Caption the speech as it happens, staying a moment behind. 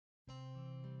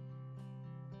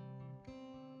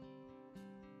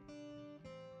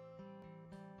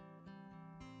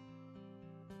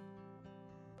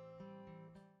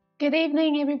Good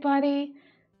evening, everybody.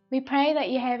 We pray that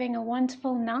you're having a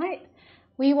wonderful night.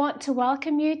 We want to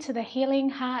welcome you to the Healing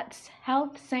Hearts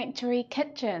Health Sanctuary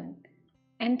Kitchen.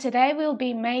 And today we'll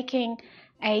be making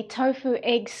a tofu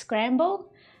egg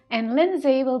scramble, and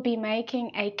Lindsay will be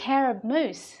making a Carob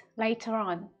mousse later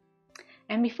on.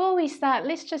 And before we start,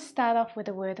 let's just start off with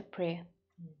a word of prayer.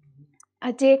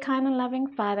 Our dear, kind and loving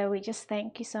Father, we just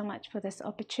thank you so much for this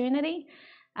opportunity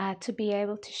to be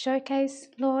able to showcase,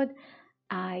 Lord,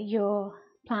 your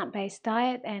plant-based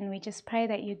diet, and we just pray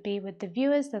that you'd be with the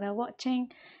viewers that are watching,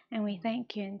 and we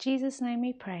thank you. In Jesus' name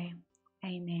we pray.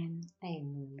 Amen.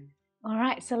 Amen. All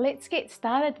right, so let's get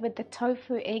started with the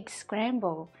tofu egg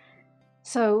scramble.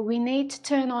 So we need to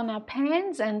turn on our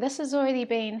pans, and this has already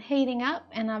been heating up,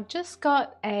 and I've just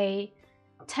got a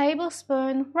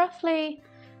tablespoon, roughly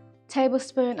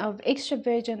tablespoon of extra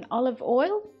virgin olive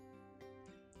oil,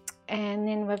 and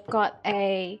then we've got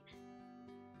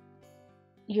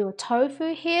your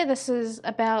tofu here. This is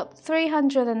about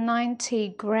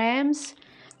 390 grams.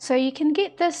 So you can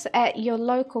get this at your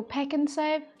local Pack and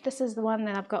Save. This is the one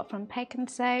that I've got from Pack and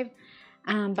Save.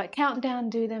 But Countdown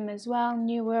do them as well,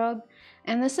 New World.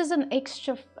 And this is an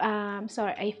extra,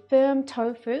 a firm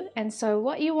tofu. And so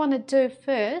what you want to do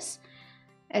first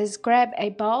is grab a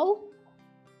bowl,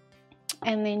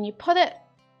 and then you put it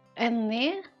in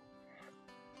there.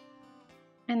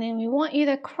 And then we want you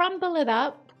to crumble it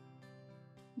up.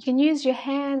 You can use your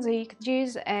hands, or you could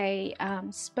use a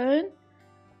spoon.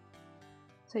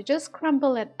 So just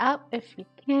crumble it up if you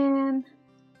can.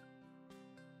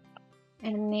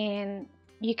 And then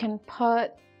you can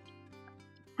put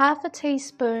half a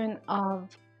teaspoon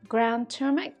of ground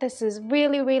turmeric. This is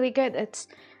really, really good. It's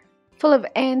full of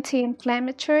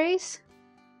anti-inflammatories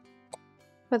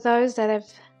for those that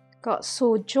have got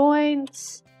sore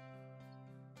joints.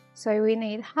 So we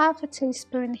need half a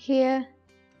teaspoon here.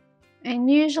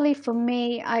 And usually for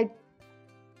me, I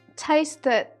taste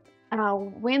it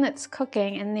when it's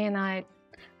cooking, and then I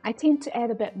tend to add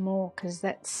a bit more because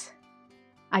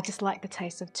I just like the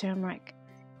taste of turmeric.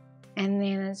 And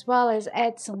then as well as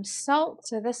add some salt.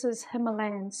 So this is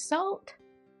Himalayan salt.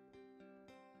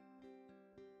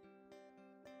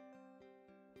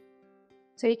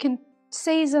 So you can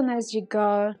season as you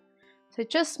go. So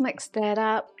just mix that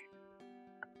up.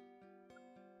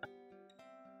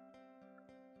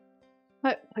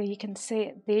 Hopefully you can see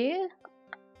it there.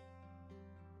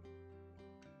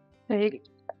 So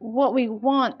what we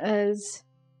want is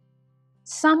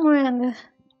somewhere in the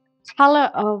color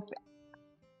of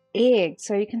egg.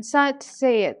 So you can start to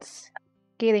see it's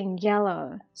getting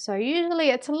yellow. So usually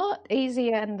it's a lot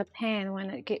easier in the pan when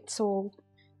it gets all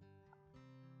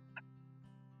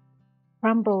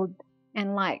crumbled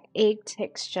and like egg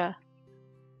texture.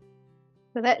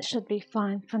 So that should be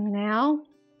fine for now.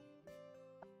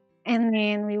 And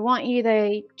then we want you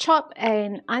to chop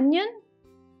an onion,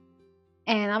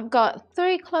 and I've got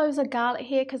 3 cloves of garlic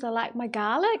here because I like my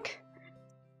garlic.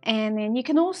 And then you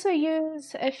can also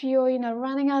use, if you're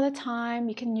running out of time,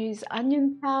 you can use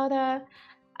onion powder,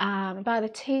 about a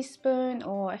teaspoon,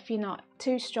 or if you're not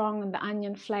too strong on the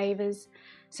onion flavors,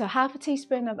 so half a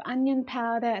teaspoon of onion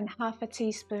powder and half a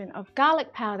teaspoon of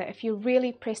garlic powder if you're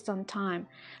really pressed on time.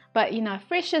 But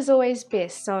fresh is always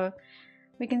best. So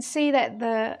we can see that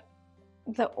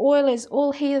the oil is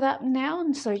all heated up now,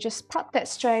 and so just pop that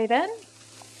straight in.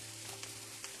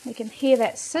 You can hear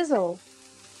that sizzle.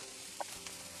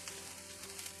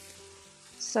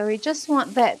 So we just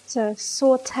want that to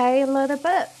saute a little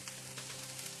bit.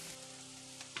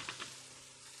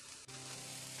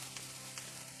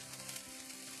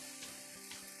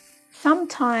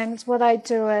 Sometimes what I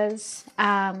do is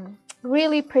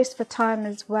really press for time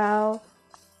as well.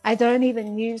 I don't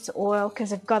even use oil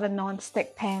because I've got a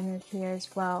non-stick pan here as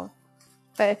well.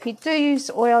 But if you do use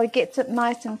oil, it gets it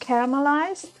nice and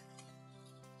caramelized.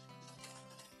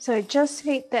 So just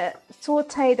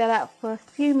saute that up for a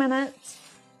few minutes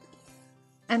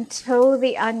until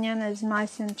the onion is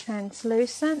nice and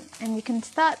translucent, and you can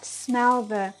start to smell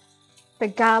the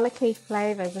garlicky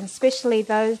flavors, and especially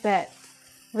those that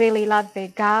really love their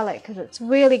garlic, because it's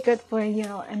really good for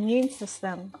your immune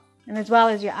system and as well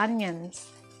as your onions.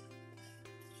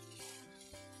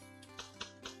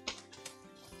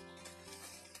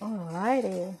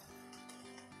 Alrighty.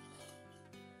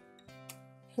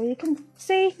 So you can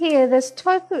see here this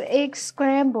tofu egg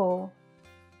scramble,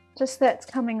 just that's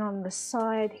coming on the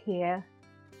side here.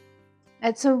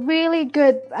 It's a really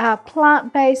good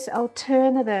plant-based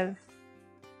alternative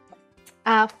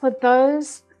for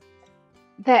those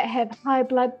that have high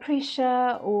blood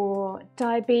pressure or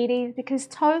diabetes, because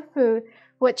tofu,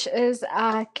 which is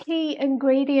a key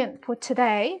ingredient for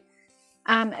today,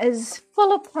 is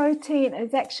full of protein.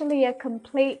 It's actually a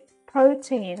complete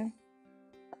protein,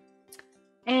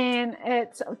 and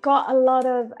it's got a lot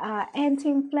of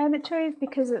anti-inflammatories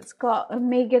because it's got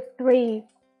omega-3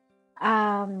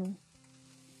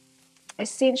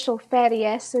 essential fatty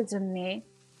acids in there,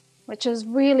 which is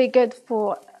really good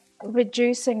for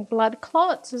reducing blood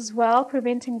clots as well,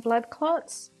 preventing blood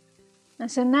clots.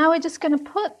 And so now we're just going to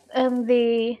put in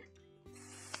the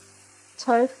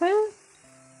tofu.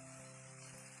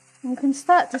 You can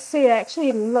start to see it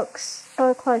actually looks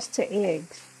so close to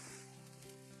eggs.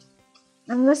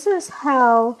 And this is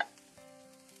how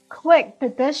quick the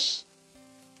dish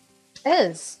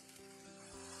is.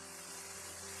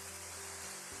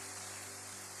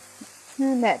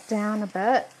 Turn that down a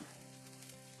bit.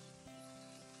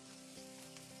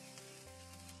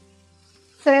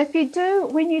 So if you do,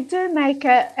 when you do make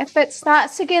it, if it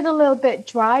starts to get a little bit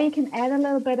dry, you can add a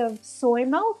little bit of soy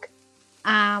milk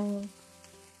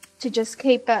to just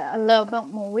keep it a little bit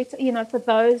more wet. You know, for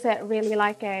those that really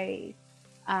like a,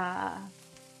 not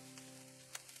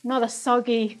a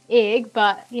soggy egg,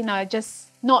 but, you know, just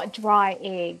not dry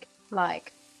egg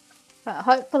like. But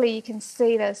hopefully you can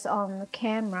see this on the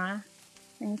camera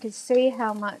and you can see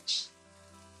how much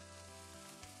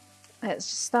it's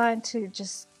starting to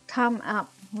just come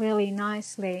up really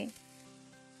nicely.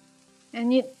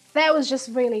 And that was just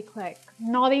really quick,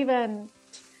 not even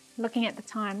looking at the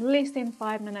time, less than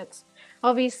 5 minutes.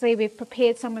 Obviously we've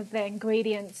prepared some of the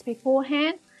ingredients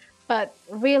beforehand, but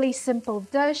really simple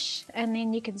dish. And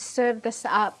then you can serve this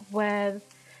up with,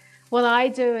 what I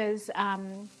do is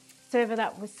serve it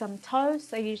up with some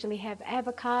toast. I usually have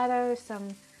avocado,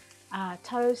 some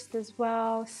toast as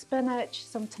well, spinach,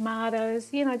 some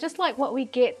tomatoes, you know, just like what we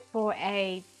get for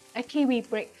a Kiwi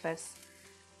breakfast,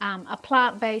 a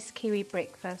plant-based Kiwi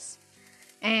breakfast.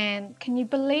 And can you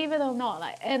believe it or not,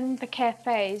 like in the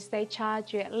cafes they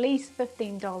charge you at least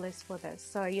 $15 for this,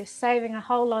 so you're saving a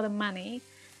whole lot of money,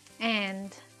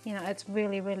 and you know it's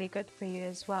really, really good for you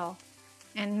as well,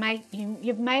 and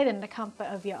you've made in the comfort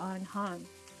of your own home.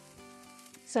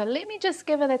 So let me just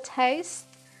give it a taste,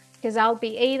 because I'll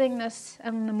be eating this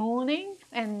in the morning,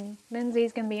 and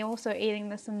Lindsay's going to be also eating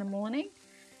this in the morning,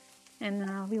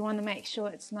 and we want to make sure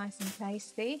it's nice and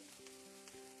tasty.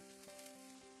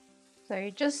 So you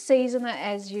just season it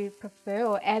as you prefer,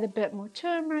 or add a bit more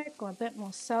turmeric or a bit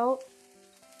more salt.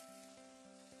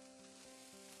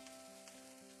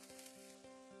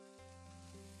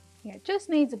 Yeah, it just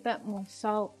needs a bit more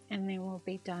salt and then we'll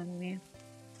be done there.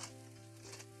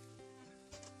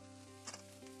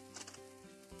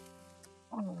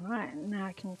 Alright, now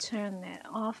I can turn that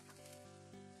off.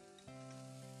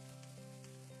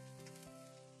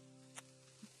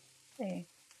 There.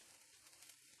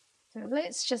 So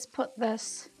let's just put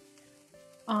this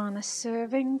on a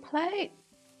serving plate.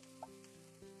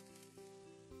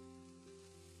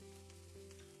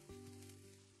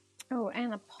 Oh,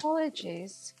 and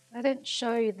apologies, I didn't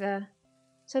show you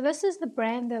so this is the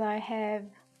brand that I have,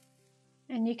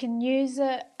 and you can use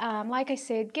it, like I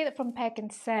said, get it from Pack and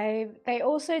Save. They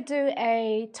also do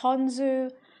a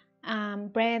Tonzu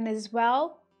brand as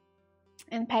well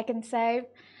in Pack and Save,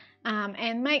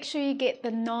 and make sure you get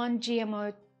the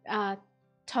non-GMO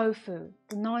tofu,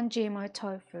 the non-GMO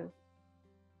tofu.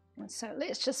 And so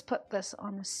let's just put this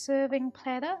on a serving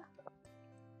platter.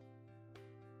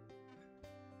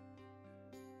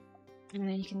 And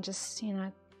then you can just, you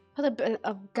know, put a bit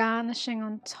of garnishing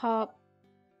on top.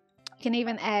 You can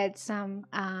even add some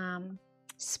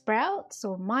sprouts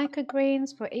or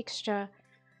microgreens for extra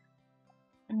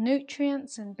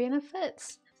nutrients and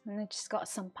benefits. And I just got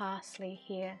some parsley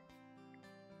here.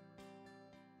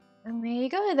 And there you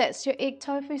go, that's your egg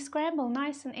tofu scramble,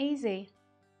 nice and easy.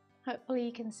 Hopefully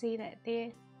you can see that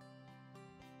there.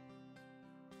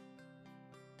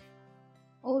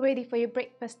 All ready for your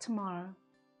breakfast tomorrow.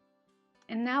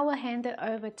 And now we'll hand it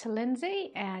over to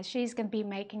Lindsay, and she's going to be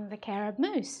making the Carob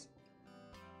Mousse.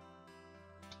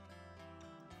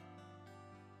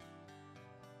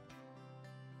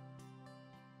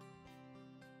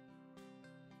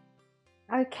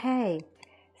 Okay,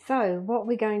 so what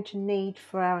we're going to need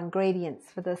for our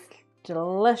ingredients for this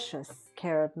delicious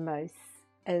Carob Mousse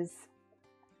is,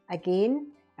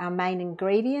 again, our main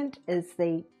ingredient is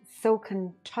the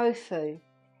silken tofu.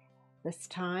 This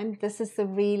time, this is the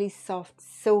really soft,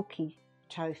 silky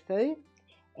tofu,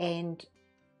 and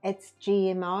it's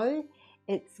GMO,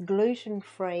 it's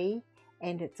gluten-free,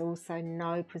 and it's also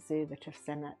no preservatives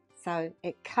in it. So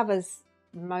it covers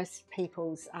most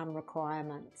people's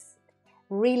requirements.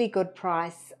 Really good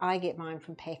price. I get mine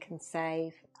from Pack and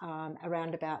Save,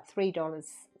 around about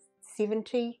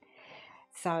 $3.70.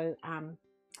 So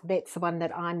that's the one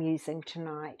that I'm using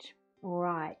tonight. All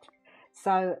right,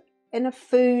 so in a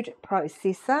food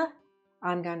processor,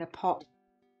 I'm going to pop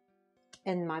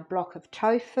in my block of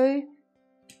tofu,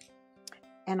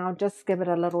 and I'll just give it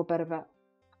a little bit of a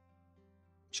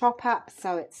chop up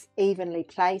so it's evenly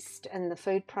placed in the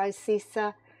food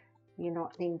processor. You're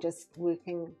not then just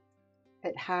working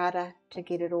it harder to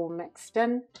get it all mixed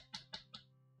in.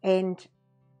 And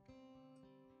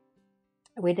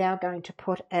we're now going to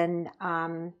put in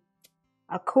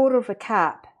a quarter of a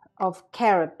cup of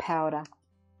carob powder.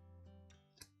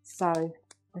 So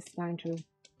just going to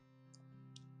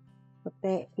put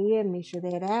that here, measure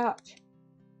that out.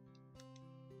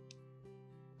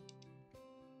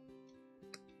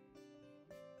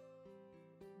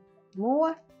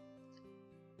 More,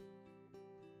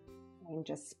 and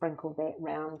just sprinkle that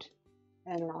round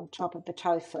and on top of the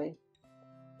tofu.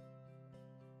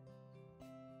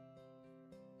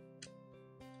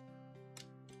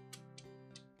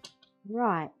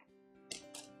 Right,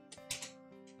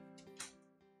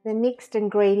 the next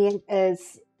ingredient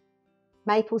is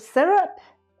maple syrup,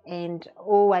 and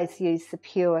always use the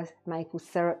pure maple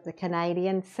syrup, the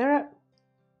Canadian syrup.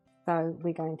 So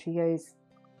we're going to use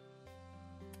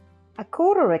a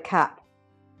quarter of a cup.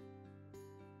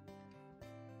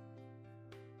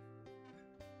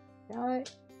 So,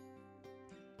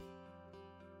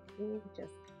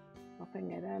 just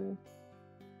popping it in.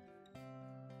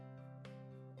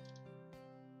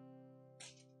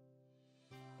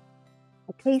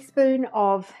 A teaspoon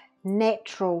of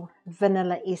natural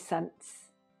vanilla essence.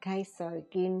 Okay, so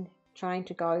again, trying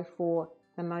to go for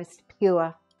the most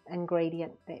pure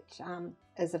ingredient that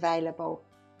is available.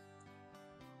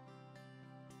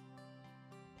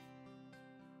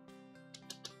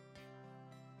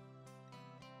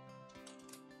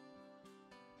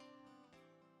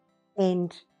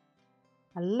 And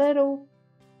a little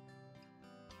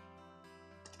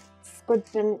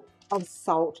squidgen of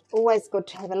salt. Always good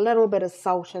to have a little bit of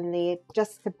salt in there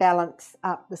just to balance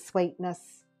up the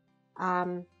sweetness.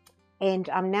 And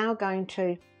I'm now going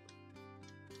to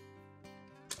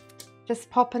just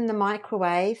pop in the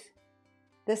microwave.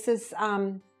 This is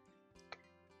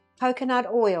coconut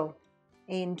oil,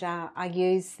 and I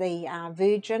use the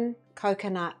virgin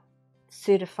coconut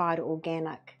certified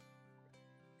organic.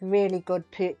 Really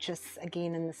good purchase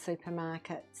again in the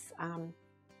supermarkets.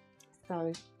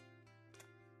 So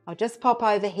I'll just pop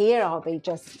over here. I'll be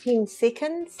just 10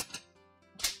 seconds.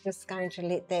 Just going to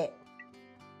let that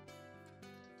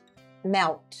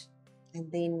melt,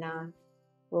 and then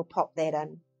we'll pop that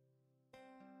in.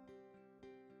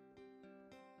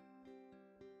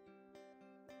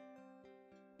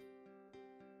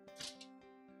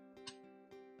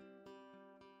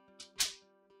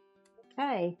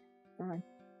 Okay, so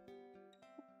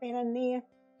put that in there.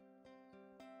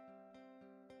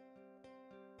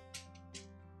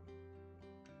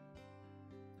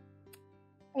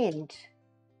 And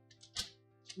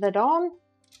lid on,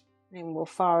 and we'll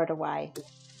fire it away.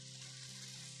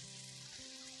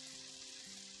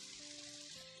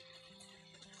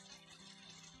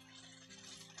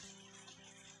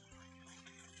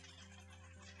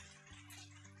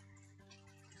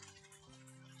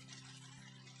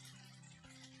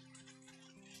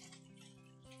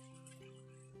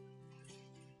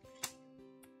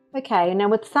 Okay, now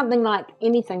with something like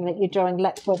anything that you're doing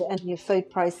liquid in your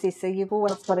food processor, you've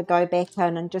always got to go back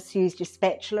in and just use your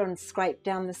spatula and scrape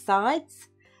down the sides,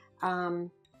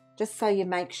 just so you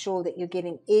make sure that you're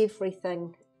getting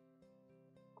everything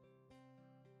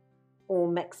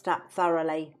all mixed up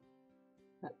thoroughly.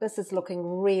 This is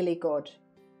looking really good.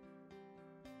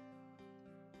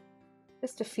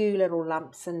 Just a few little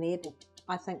lumps in there, but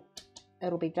I think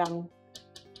it'll be done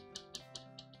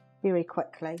very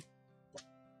quickly.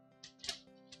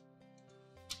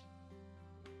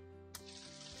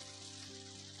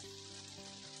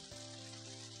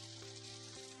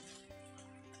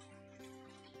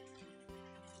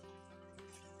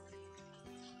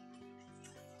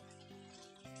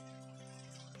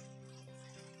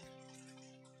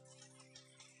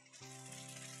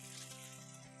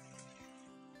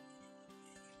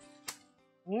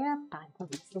 Yeah, I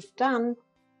think this is done.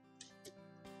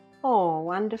 Oh,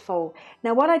 wonderful.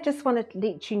 Now what I just wanted to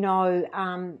let you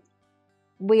know,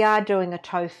 we are doing a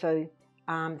tofu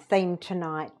theme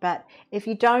tonight, but if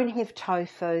you don't have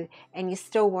tofu and you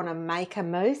still want to make a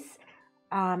mousse,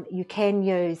 you can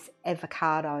use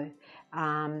avocado,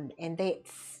 and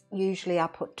that's usually I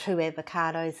put 2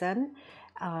 avocados in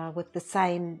with the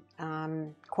same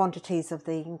quantities of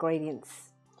the ingredients.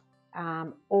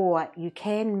 Or you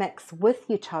can mix with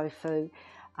your tofu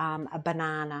a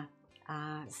banana,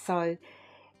 so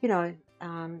you know,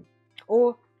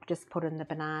 or just put in the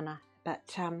banana. But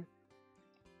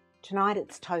tonight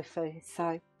it's tofu.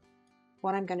 So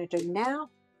what I'm going to do now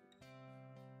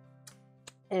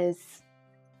is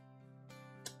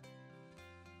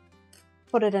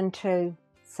put it into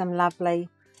some lovely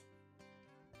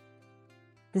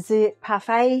dessert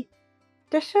parfait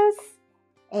dishes,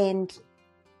 and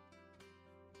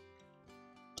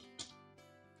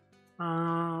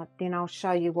then I'll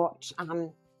show you what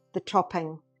the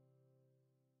topping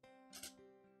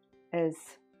is.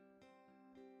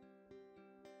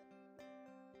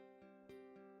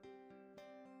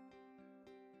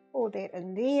 Pour that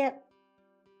in there.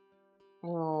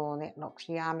 Oh, that looks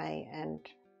yummy, and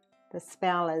the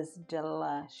smell is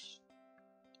delish.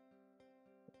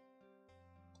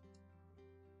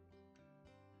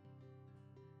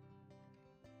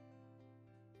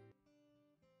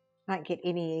 Can't get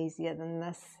any easier than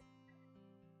this.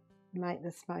 Make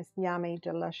this most yummy,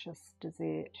 delicious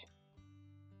dessert.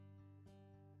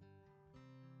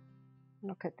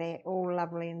 Look at that, all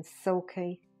lovely and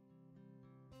silky.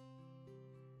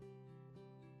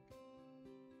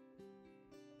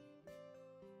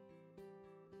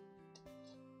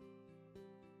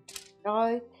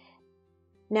 So,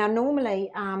 now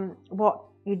normally what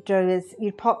you do is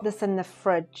you pop this in the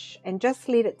fridge and just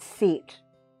let it set,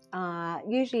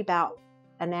 usually about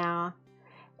an hour,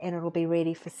 and it'll be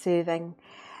ready for serving.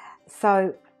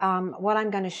 So what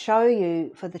I'm going to show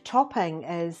you for the topping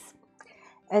is,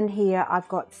 in here I've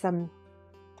got some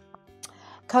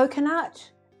coconut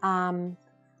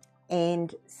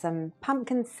and some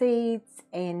pumpkin seeds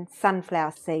and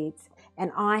sunflower seeds,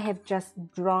 and I have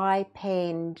just dry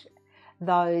panned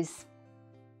those,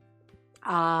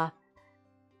 no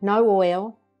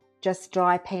oil, just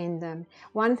dry pan them.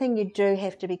 One thing you do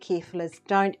have to be careful is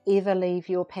don't ever leave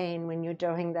your pan when you're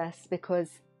doing this,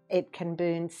 because it can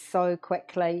burn so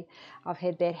quickly. I've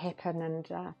had that happen, and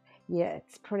yeah,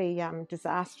 it's pretty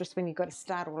disastrous when you've got to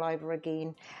start all over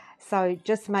again. So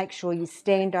just make sure you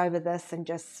stand over this and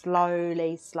just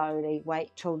slowly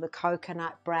wait till the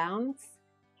coconut browns,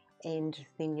 and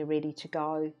then you're ready to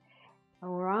go.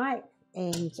 All right,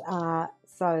 and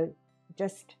so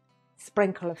just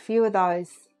sprinkle a few of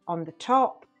those on the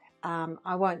top.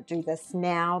 I won't do this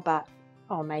now, but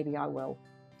oh, maybe I will.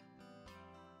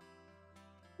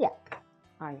 Yeah,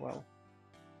 I will.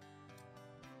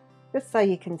 Just so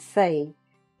you can see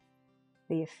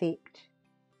the effect.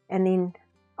 And then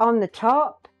on the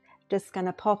top, just going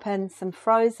to pop in some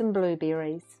frozen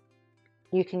blueberries.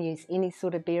 You can use any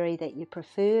sort of berry that you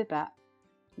prefer, but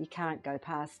you can't go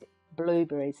past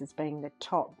blueberries as being the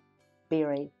top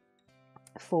berry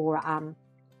for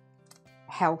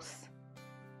health.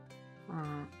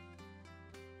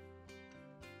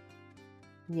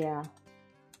 Yeah,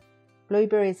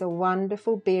 blueberries are a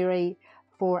wonderful berry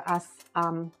for us,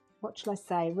 what shall I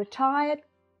say, retired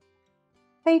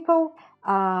people.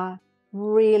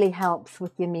 Really helps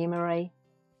with your memory,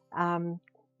 and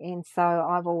so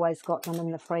I've always got them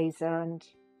in the freezer, and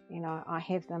you know, I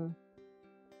have them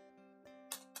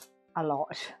a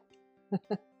lot.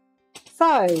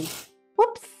 So,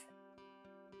 whoops,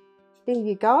 there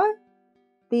you go.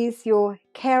 There's your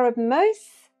Carob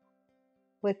Mousse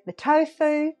with the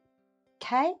tofu.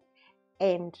 Okay,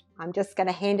 and I'm just going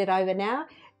to hand it over now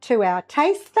to our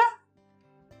taster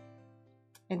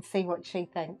and see what she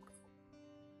thinks.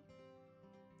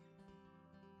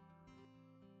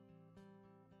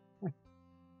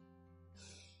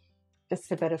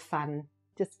 Just a bit of fun,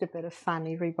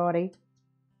 everybody.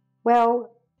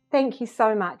 Well, thank you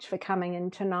so much for coming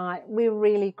in tonight. We're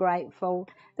really grateful.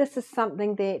 This is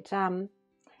something that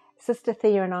Sister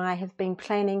Thea and I have been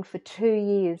planning for 2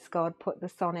 years. God put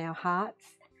this on our hearts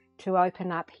to open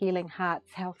up Healing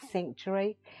Hearts Health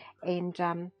Sanctuary, and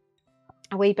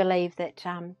we believe that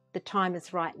the time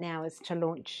is right now is to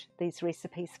launch these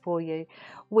recipes for you.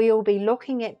 We'll be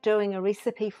looking at doing a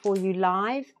recipe for you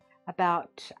live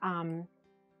about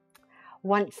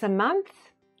once a month,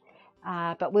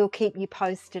 but we'll keep you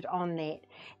posted on that.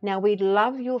 Now, we'd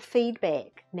love your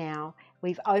feedback. Now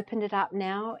we've opened it up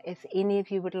now. If any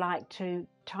of you would like to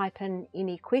type in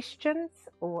any questions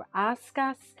or ask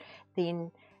us,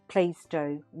 then please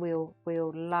do. We'll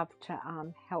love to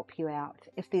help you out.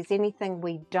 If there's anything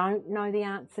we don't know the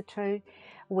answer to,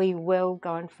 we will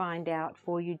go and find out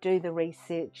for you, do the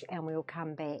research, and we'll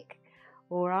come back.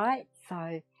 All right,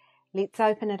 so let's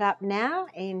open it up now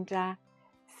and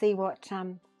see what's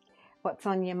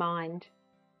on your mind.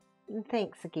 And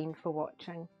thanks again for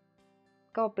watching.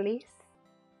 God bless.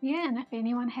 Yeah, and if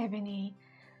anyone have any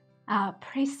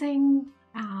pressing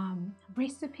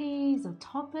recipes or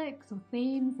topics or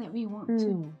themes that we want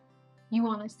you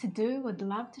want us to do, would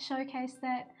love to showcase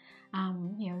that.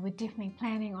 You know, we're definitely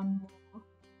planning on more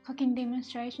cooking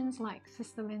demonstrations. Like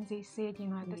Sister Lindsay said, you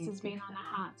know, this has been on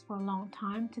our hearts for a long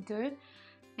time to do,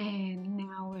 and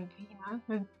now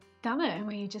we've done it, and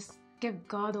we just give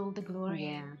God all the glory.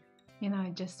 Yeah. And, you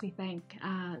know, just we thank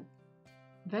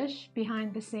Vish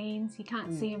behind the scenes. You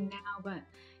can't see him now, but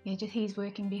yeah, just he's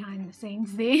working behind the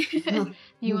scenes there.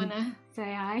 You want to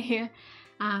say hi here?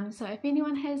 So if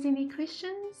anyone has any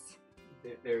questions.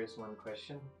 There is one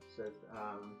question. It says,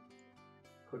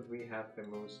 could we have the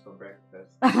mousse for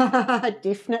breakfast?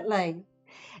 Definitely.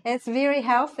 It's very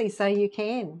healthy, so you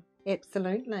can.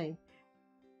 Absolutely.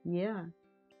 Yeah.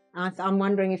 I'm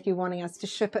wondering if you're wanting us to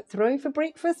ship it through for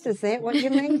breakfast. Is that what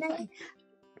you're meaning?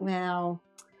 Well,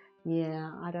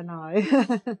 yeah, I don't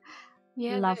know.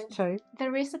 Yeah, love to.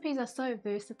 The recipes are so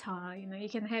versatile. You know, you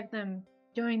can have them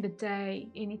during the day,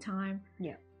 anytime.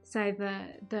 Yeah. So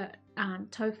the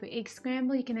tofu egg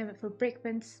scramble, you can have it for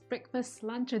breakfast,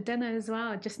 lunch, or dinner as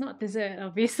well. Just not dessert,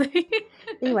 obviously.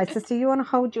 Anyway, sister, you want to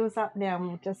hold yours up now, and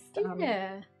we'll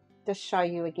just show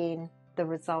you again the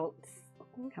results.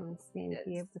 Come and stand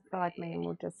here beside me, and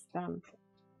we'll just yeah,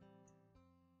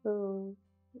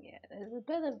 there's a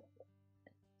bit of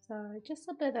just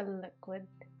a bit of liquid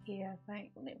here, I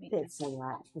think. That's all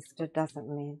right, sister. Doesn't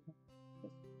matter.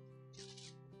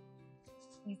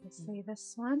 You can see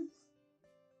this one.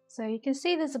 So you can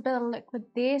see there's a bit of liquid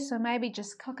there, so maybe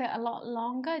just cook it a lot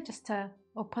longer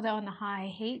or put it on a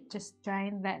high heat, just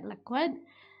drain that liquid.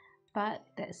 But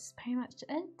that's pretty much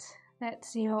it.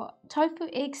 That's your tofu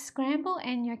egg scramble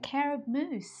and your Carob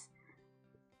mousse.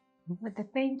 With the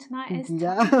theme tonight is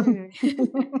tofu.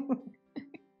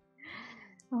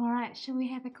 All right, shall we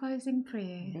have a closing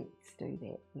prayer? Let's do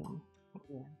that. Yeah.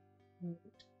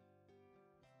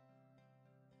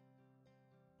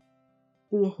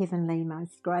 Dear Heavenly,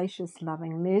 most gracious,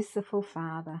 loving, merciful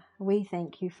Father, we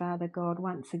thank you, Father God,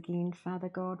 once again, Father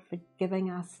God, for giving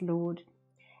us, Lord,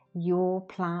 your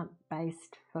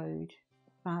plant-based food.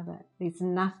 Father, there's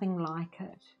nothing like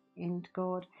it. And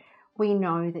God, we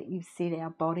know that you've said our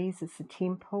bodies as the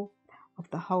temple of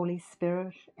the Holy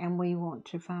Spirit, and we want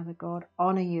to, Father God,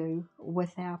 honour you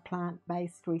with our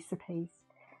plant-based recipes.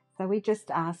 So we just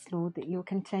ask, Lord, that you'll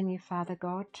continue, Father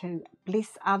God, to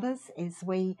bless others as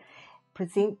we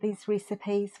present these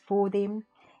recipes for them,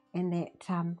 and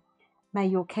that may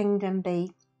your kingdom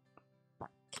be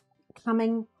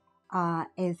coming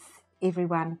as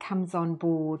everyone comes on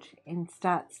board and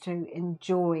starts to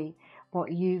enjoy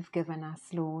what you've given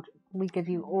us, Lord. We give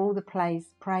you all the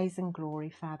praise and glory,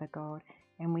 Father God,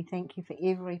 and we thank you for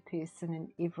every person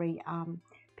and every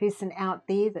person out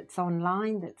there that's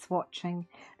online, that's watching,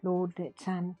 Lord, that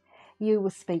you will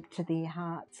speak to their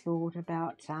hearts, Lord,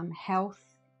 about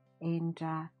health, and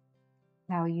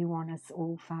how you want us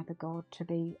all, Father God, to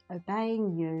be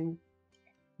obeying you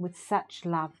with such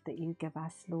love that you give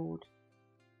us, Lord.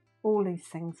 All these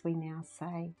things we now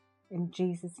say in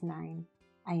Jesus' name.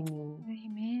 Amen.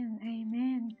 Amen.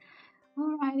 Amen.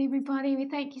 All right, everybody, we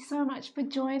thank you so much for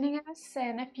joining us.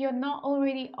 And if you're not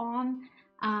already on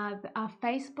our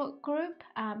Facebook group,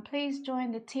 please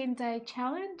join the 10-day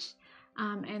challenge.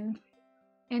 And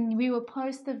we will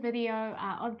post the video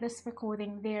of this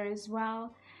recording there as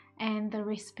well, and the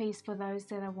recipes for those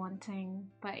that are wanting.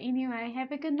 But anyway,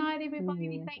 have a good night,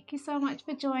 everybody. Thank you so much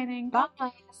for joining. Bye.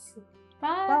 Bye.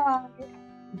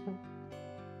 Bye.